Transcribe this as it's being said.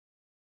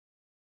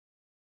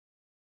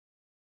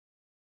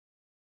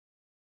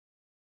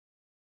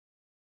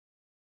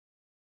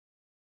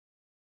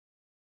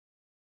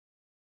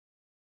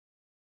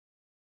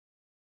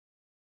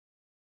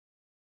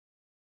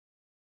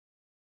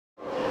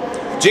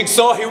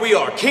Jigsaw, here we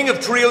are. King of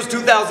Trios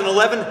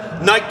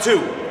 2011, night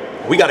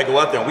 2. We gotta go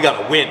out there and we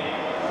gotta win.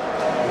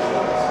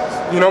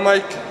 You know,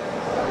 Mike,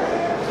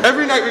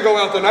 every night we go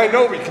out there and I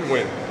know we can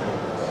win.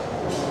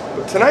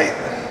 But tonight,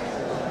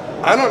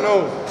 I don't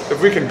know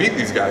if we can beat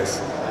these guys.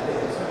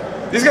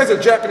 These guys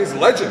are Japanese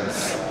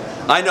legends.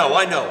 I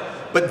know.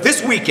 But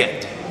this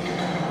weekend,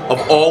 of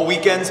all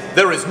weekends,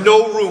 there is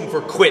no room for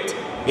quit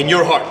in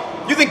your heart.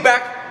 You think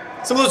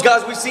back, some of those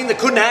guys we've seen that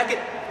couldn't hack it,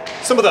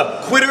 some of the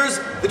quitters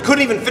that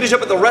couldn't even finish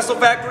up at the Wrestle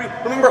Factory.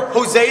 Remember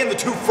Jose and the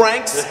 2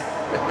 Franks?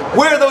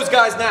 Where are those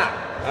guys now?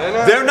 I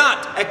know. They're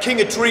not at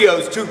King of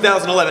Trios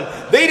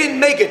 2011. They didn't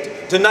make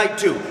it to night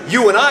 2.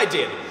 You and I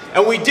did.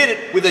 And we did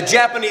it with a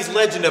Japanese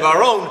legend of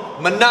our own,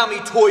 Manami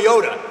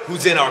Toyota,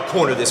 who's in our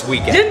corner this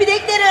weekend.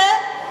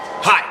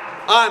 Hi,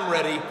 I'm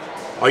ready.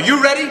 Are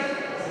you ready?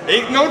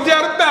 Ain't no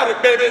doubt about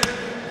it, baby.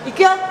 い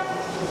くよ